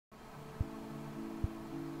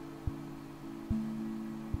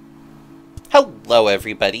Hello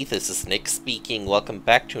everybody, this is Nick speaking. Welcome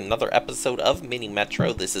back to another episode of Mini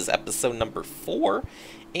Metro. This is episode number 4,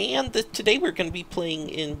 and today we're going to be playing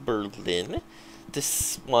in Berlin.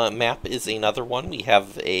 This map is another one. We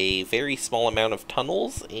have a very small amount of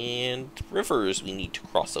tunnels and rivers we need to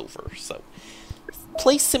cross over. So,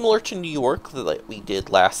 place similar to New York that we did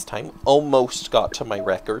last time. Almost got to my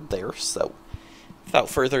record there, so without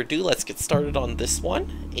further ado, let's get started on this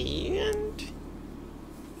one. And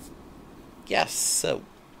yes, so,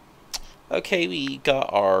 okay, we got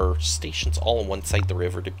our stations all on one side of the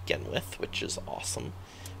river to begin with, which is awesome.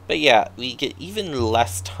 But yeah, we get even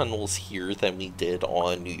less tunnels here than we did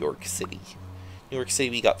on New York City. New York City,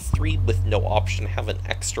 we got 3 with no option to have an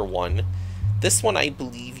extra one. This one, I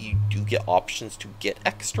believe you do get options to get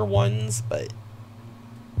extra ones, but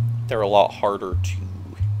they're a lot harder to,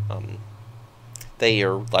 they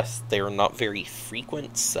are not very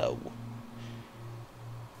frequent, so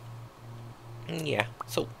yeah,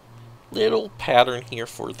 so little pattern here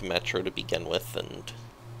for the metro to begin with, and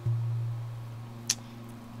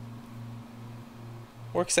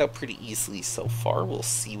works out pretty easily so far. We'll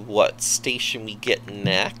see what station we get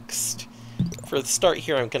next. For the start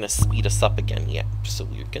here, I'm going to speed us up again. Yep, so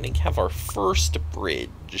we're going to have our first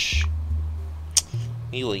bridge.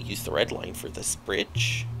 We will use the red line for this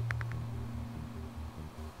bridge,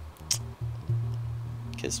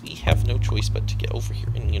 because we have no choice but to get over here.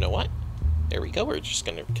 And you know what? There we go, we're just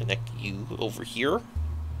going to connect you over here,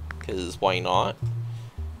 because why not?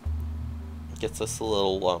 Gets us a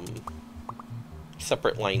little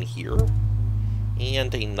separate line here,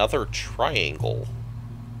 and another triangle.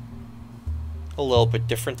 A little bit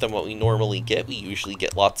different than what we normally get. We usually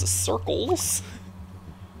get lots of circles,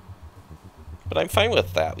 but I'm fine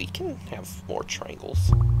with that. We can have more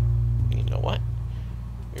triangles. You know what?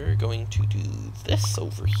 We're going to do this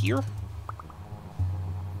over here.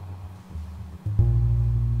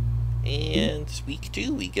 And week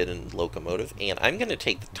 2, we get a locomotive, and I'm going to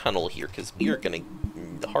take the tunnel here, because we are going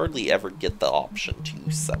to hardly ever get the option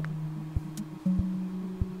to, so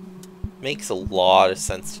makes a lot of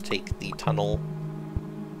sense to take the tunnel.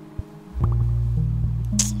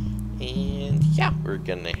 And yeah, we're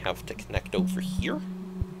going to have to connect over here.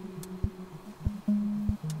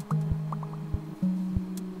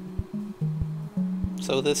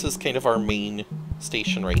 So this is kind of our main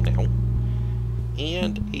station right now.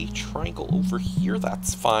 And a triangle over here,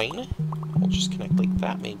 that's fine. We'll just connect like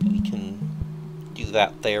that. Maybe we can do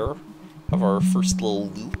that there. Have our first little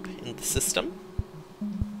loop in the system.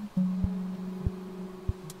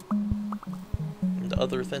 And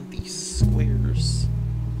other than these squares.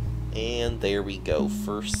 And there we go,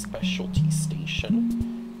 first specialty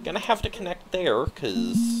station. Gonna have to connect there,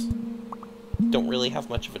 because don't really have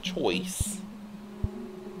much of a choice.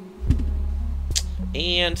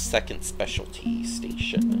 And second specialty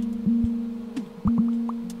station.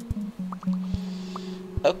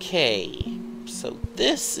 Okay, so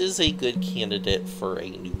this is a good candidate for a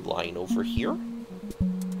new line over here.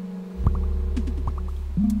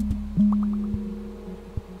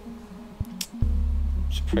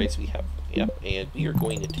 Surprised we have, yep, and we are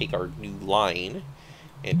going to take our new line,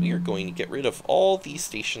 and we are going to get rid of all these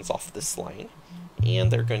stations off this line, and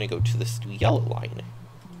they're going to go to this new yellow line.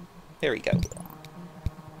 There we go.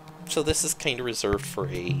 So this is kind of reserved for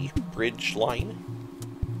a bridge line,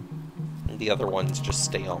 and the other ones just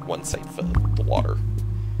stay on one side of the water.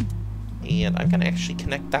 And I'm going to actually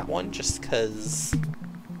connect that one just because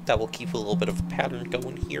that will keep a little bit of a pattern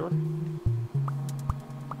going here.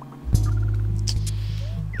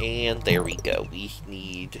 And there we go. We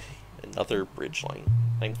need another bridge line.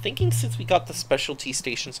 I'm thinking since we got the specialty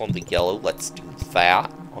stations on the yellow, let's do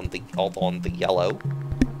that on the yellow.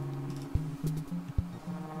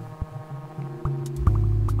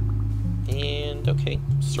 And, okay,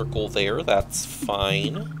 circle there, that's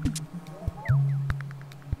fine.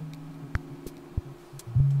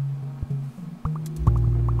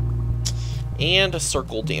 And a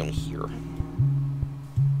circle down here.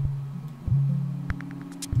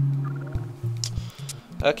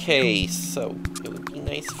 Okay, so it would be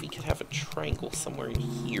nice if we could have a triangle somewhere in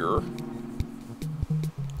here.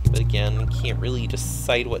 But again, can't really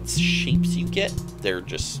decide what shapes you get. They're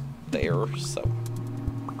just there, so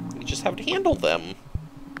we just have to handle them.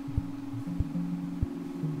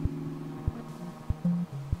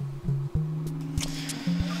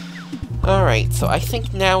 Alright, so I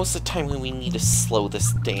think now is the time when we need to slow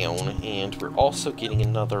this down, and we're also getting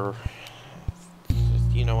another,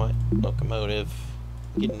 you know what, locomotive,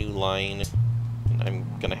 get a new line, and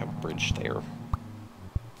I'm gonna have a bridge there.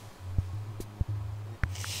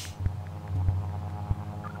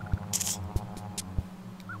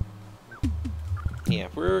 Yeah,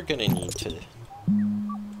 we're gonna need to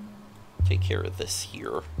take care of this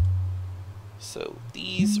here. So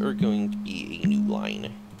these are going to be a new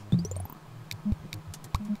line.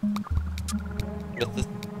 With the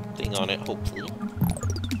thing on it, hopefully.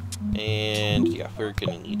 And yeah, we're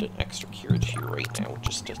gonna need an extra carriage here right now,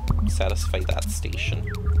 just to satisfy that station.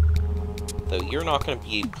 Though you're not gonna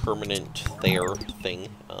be a permanent there thing.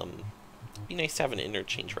 It'd be nice to have an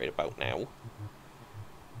interchange right about now.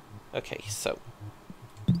 Okay, so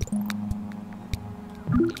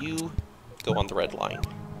you go on the red line.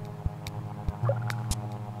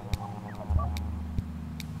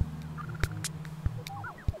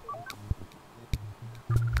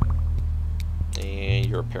 And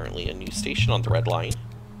you're apparently a new station on the red line.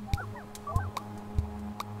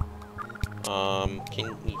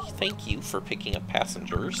 Thank you for picking up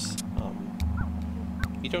passengers.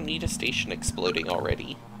 You don't need a station exploding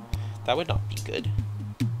already. That would not be good.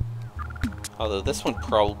 Although this one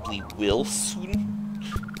probably will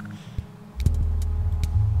soon.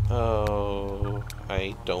 Oh,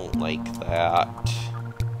 I don't like that.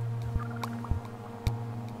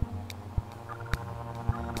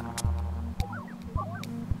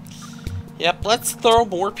 Yep, let's throw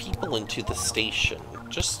more people into the station.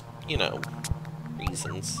 Just, you know,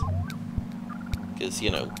 reasons. Because,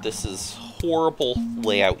 you know, this is horrible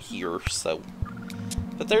layout here, so...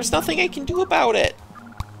 But there's nothing I can do about it!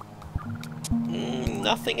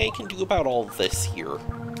 Nothing I can do about all this here.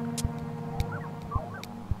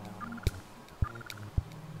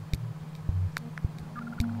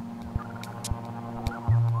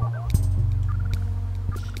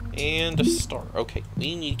 And a star. Okay,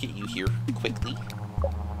 we need to get you here quickly.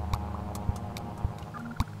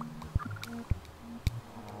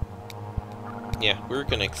 Yeah, we're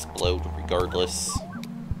gonna explode regardless.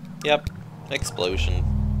 Yep, explosion.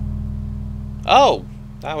 Oh!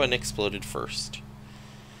 That one exploded first.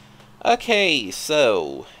 Okay,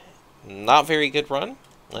 so... Not very good run.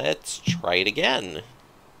 Let's try it again.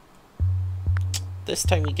 This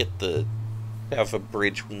time we get the... have a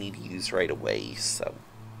bridge we need to use right away, so...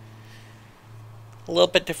 A little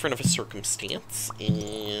bit different of a circumstance,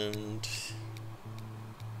 and...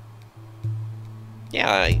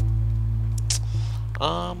 Yeah,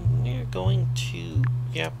 we're going to...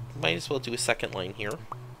 Yeah, might as well do a second line here.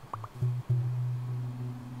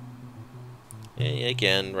 And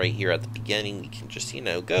again, right here at the beginning, we can just, you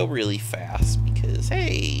know, go really fast, because,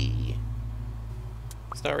 hey...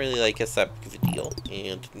 It's not really like it's that big of a deal.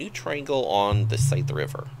 And new triangle on this side of the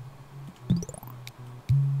river.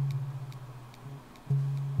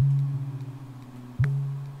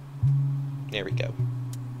 There we go.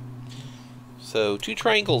 So, 2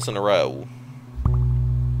 triangles in a row.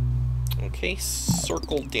 Okay,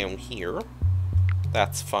 circle down here.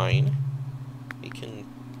 That's fine. We can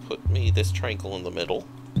put maybe this triangle in the middle.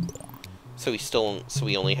 So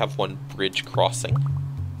we only have one bridge crossing.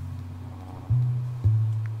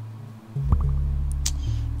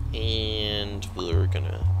 And we're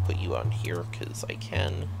gonna put you on here because I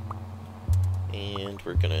can. And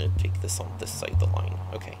we're gonna take this on this side of the line.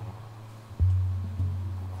 Okay.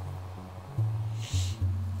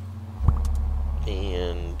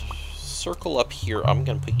 And circle up here. I'm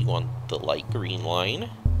gonna put you on the light green line.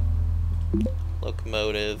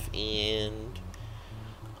 Locomotive and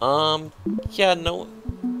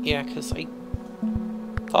yeah, because I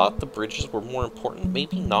thought the bridges were more important.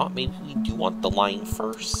 Maybe not. Maybe we do want the line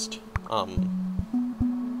first.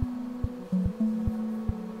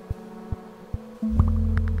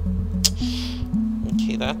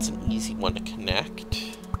 Okay, that's an easy one to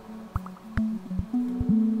connect.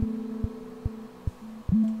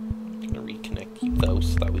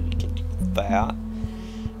 So that way we can do that.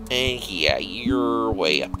 And yeah, you're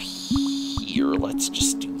way up here. Let's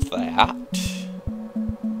just do that.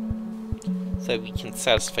 So we can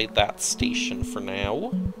satisfy that station for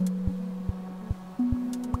now.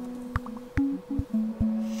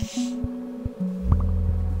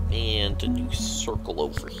 And a new circle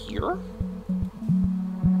over here.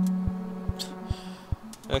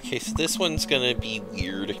 Okay, so this one's gonna be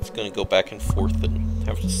weird. It's gonna go back and forth and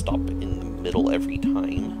have to stop in the middle every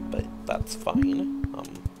time, but that's fine.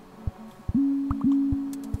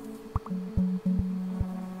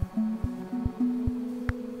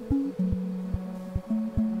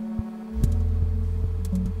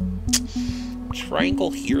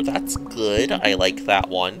 Triangle here, that's good. I like that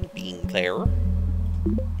one being there.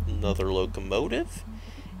 Another locomotive.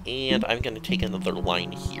 And I'm gonna take another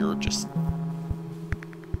line here, just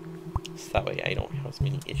so that way I don't have as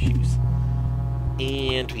many issues.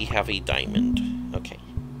 And we have a diamond. Okay.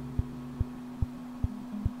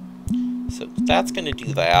 So that's going to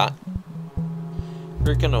do that.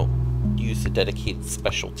 We're gonna use a dedicated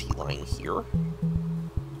specialty line here.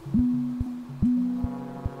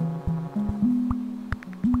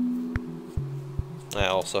 That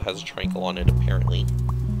also has a triangle on it, apparently.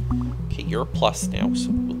 Okay, you're a plus now, so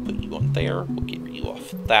we'll put you on there. We'll get you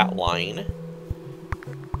off that line.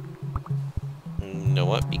 You know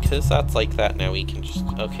what? Because that's like that now, we can just...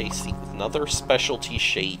 Okay, see, another specialty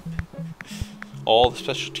shape. All the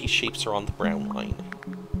specialty shapes are on the brown line,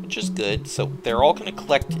 which is good. So they're all going to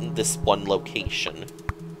collect in this one location,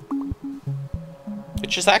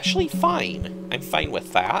 which is actually fine. I'm fine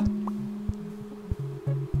with that.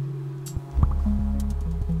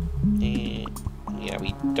 And yeah,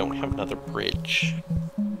 we don't have another bridge,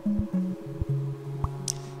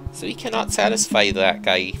 so we cannot satisfy that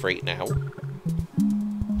guy right now.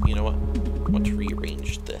 You know what? I want to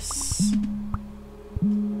rearrange this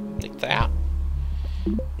like that.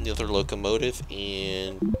 The other locomotive,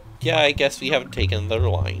 and yeah, I guess we haven't taken another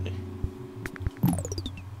line.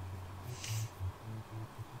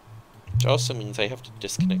 Which also means I have to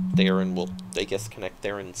disconnect there, and we'll, I guess, connect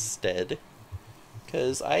there instead.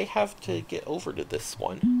 Because I have to get over to this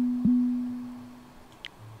one.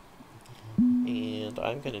 And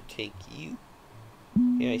I'm going to take you.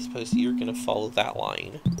 Yeah, I suppose you're going to follow that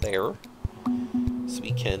line there. So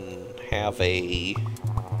we can have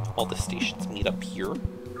all the stations meet up here.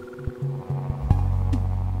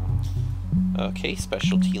 Okay,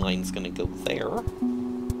 specialty line's gonna go there.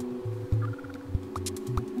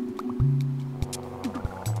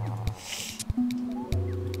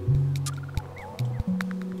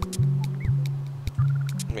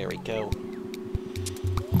 There we go.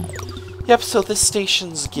 Yep, so this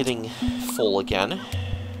station's getting full again.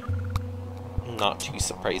 Not too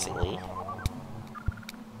surprisingly.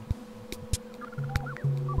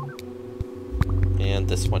 And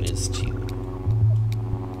this one is too.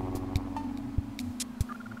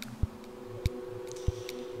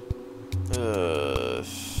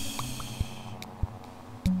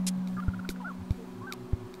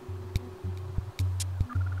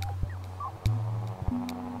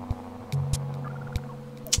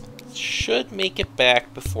 Should make it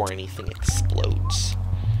back before anything explodes.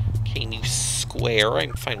 Okay, new square.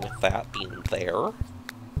 I'm fine with that being there.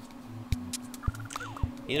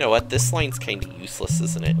 You know what? This line's kind of useless,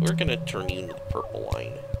 isn't it? We're gonna turn you into the purple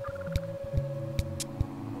line.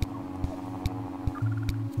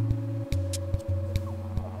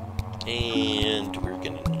 And we're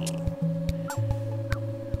gonna need...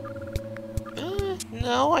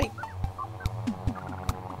 no,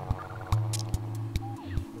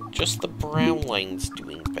 just the brown line's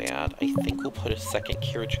doing bad. I think we'll put a second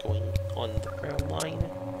carriage going on the brown line.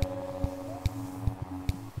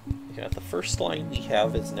 Yeah, the first line we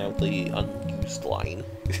have is now the unused line.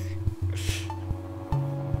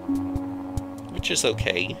 Which is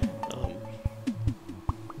okay.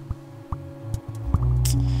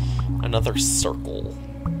 Another circle.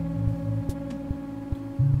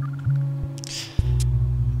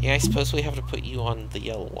 Yeah, I suppose we have to put you on the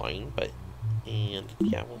yellow line, but... And,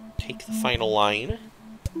 yeah, we'll take the final line.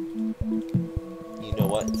 You know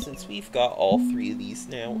what? Since we've got all three of these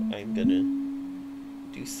now, I'm gonna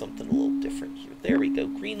do something a little different here. There we go.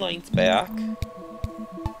 Green line's back.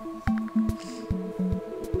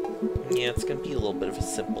 Yeah, it's gonna be a little bit of a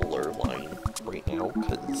simpler line right now,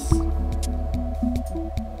 because...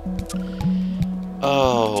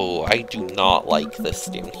 Oh, I do not like this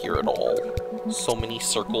down here at all. So many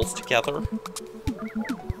circles together.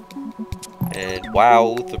 And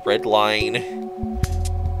wow, the red line.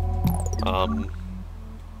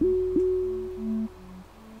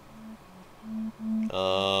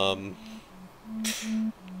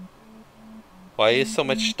 Why is so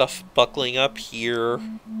much stuff buckling up here?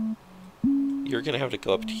 You're gonna have to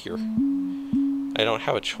go up to here. I don't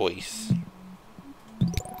have a choice.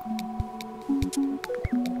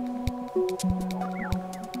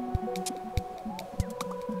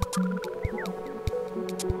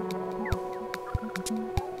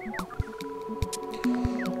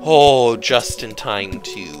 Oh, just in time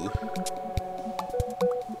too.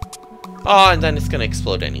 Oh, and then it's gonna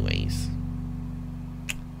explode anyways.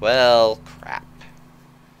 Well, crap.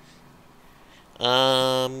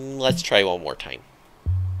 Let's try one more time.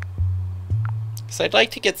 Because I'd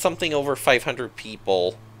like to get something over 500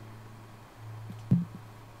 people.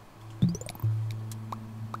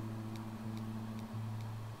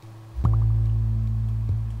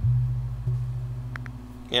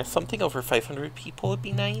 Yeah, something over 500 people would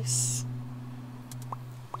be nice.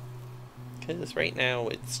 Because right now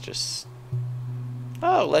it's just...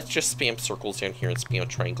 Oh, let's just spam circles down here and spam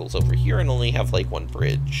triangles over here and only have like one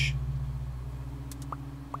bridge.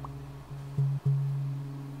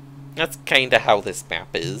 That's kind of how this map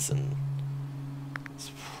is, and it's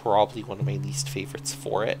probably one of my least favorites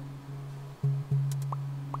for it.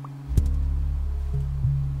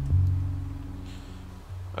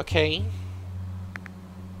 Okay.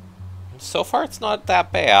 So far it's not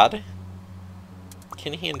that bad.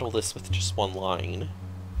 Can handle this with just one line.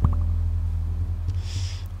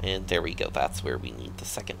 And there we go, that's where we need the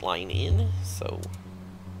second line in, so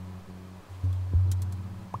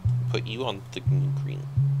put you on the green,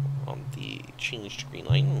 on the changed green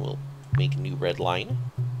line, and we'll make a new red line.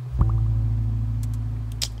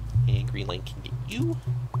 And green line can get you.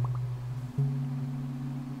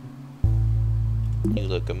 New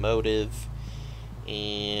locomotive.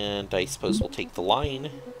 And I suppose we'll take the line,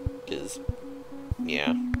 because,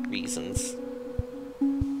 yeah, reasons.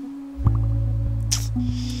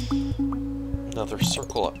 Another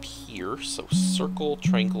circle up here, so circle,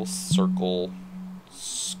 triangle, circle,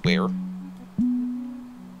 square.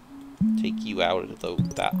 Take you out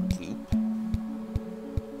of that loop.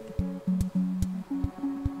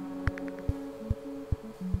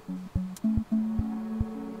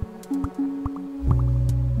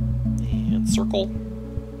 And circle.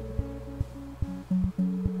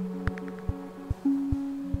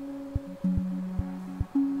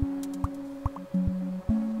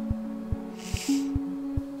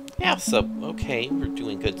 Yeah, so, okay, we're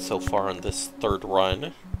doing good so far on this third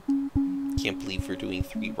run. Can't believe we're doing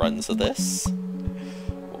 3 runs of this.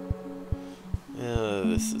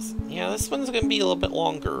 This one's gonna be a little bit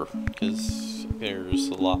longer, because there's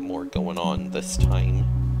a lot more going on this time.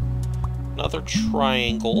 Another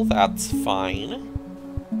triangle, that's fine.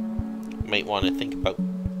 Might want to think about...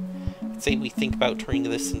 I'd say we think about turning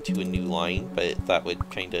this into a new line, but that would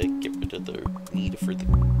kind of get rid of the need for the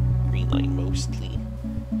green line mostly.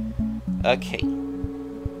 Okay.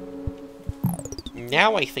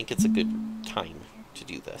 Now I think it's a good time to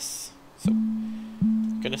do this. So,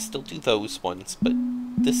 I'm gonna still do those ones, but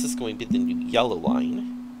this is going to be the new yellow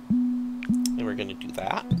line. And we're gonna do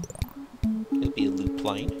that. It'll be a loop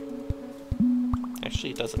line.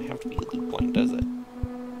 Actually, it doesn't have to be a loop line, does it?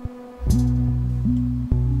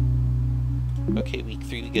 Okay, week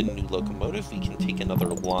 3 we get a new locomotive. We can take another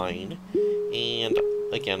line. And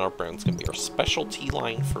again, our brown's gonna be our specialty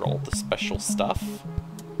line for all the special stuff.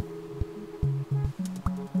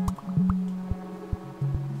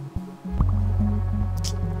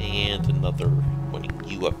 And another one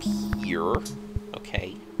of you up here.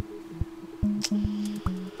 Okay.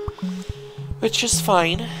 Which is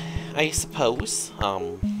fine, I suppose.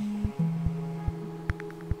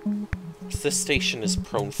 This station is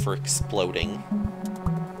prone for exploding.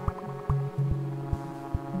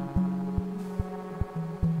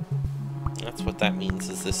 That's what that means,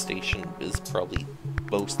 is this station is probably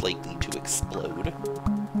most likely to explode.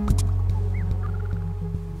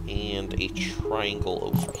 And a triangle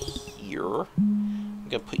over here. I'm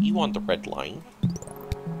gonna put you on the red line.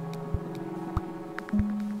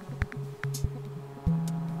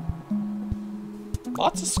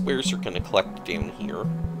 Lots of squares are gonna collect down here.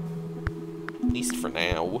 At least for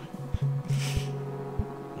now.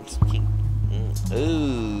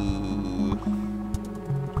 Ooh.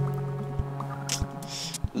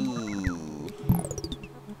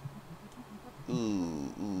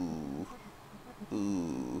 Ooh. Ooh.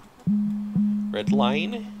 Ooh. Red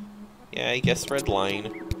line? Yeah, I guess red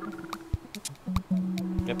line.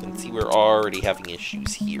 Yep, and see, we're already having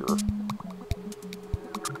issues here.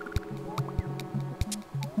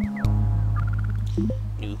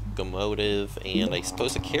 New locomotive, and I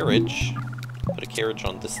suppose a carriage. Put a carriage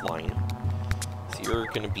on this line. So you're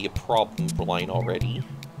going to be a problem line already.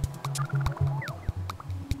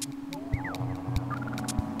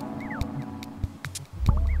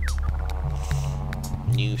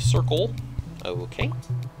 New circle. Okay.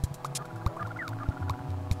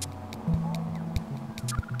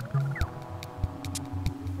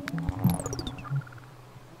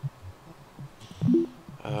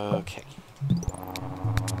 Okay.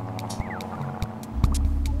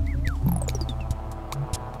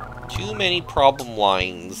 Too many problem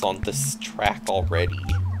lines on this track already.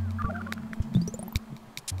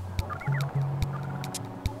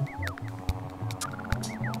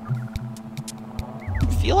 I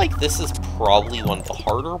feel like this is probably one of the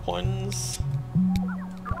harder ones.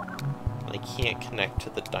 I can't connect to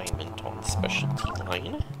the diamond on the specialty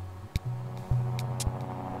line.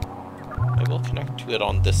 I will connect to it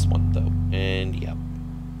on this one, though. And, yeah.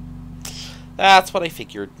 That's what I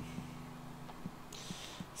figured.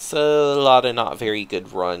 So, a lot of not very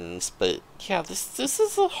good runs, but, yeah, this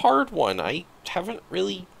is a hard one. I haven't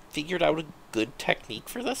really figured out a good technique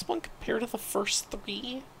for this one compared to the first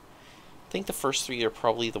 3. think the first 3 are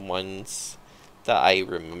probably the ones that I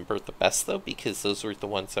remember the best, though, because those were the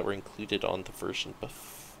ones that were included on the version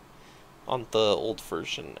on the old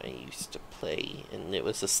version I used to play, and it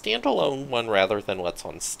was a standalone one rather than what's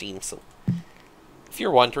on Steam. So if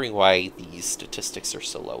you're wondering why these statistics are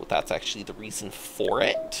so low, that's actually the reason for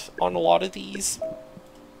it on a lot of these,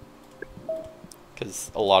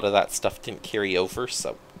 because a lot of that stuff didn't carry over.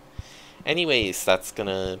 So anyways, that's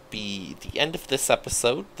gonna be the end of this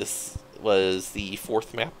episode. This was the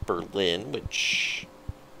 4th map, Berlin, which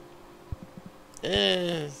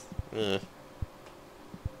that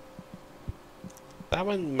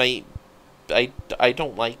one might... I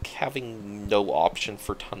don't like having no option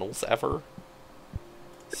for tunnels ever.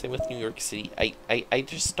 Same with New York City. I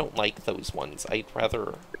just don't like those ones. I'd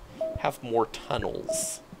rather have more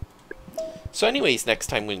tunnels. So anyways, next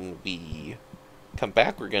time when we come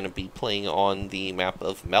back, we're going to be playing on the map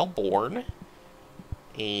of Melbourne.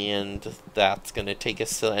 And that's going to take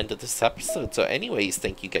us to the end of this episode. So anyways,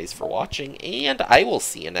 thank you guys for watching, and I will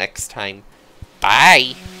see you next time.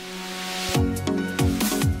 Bye!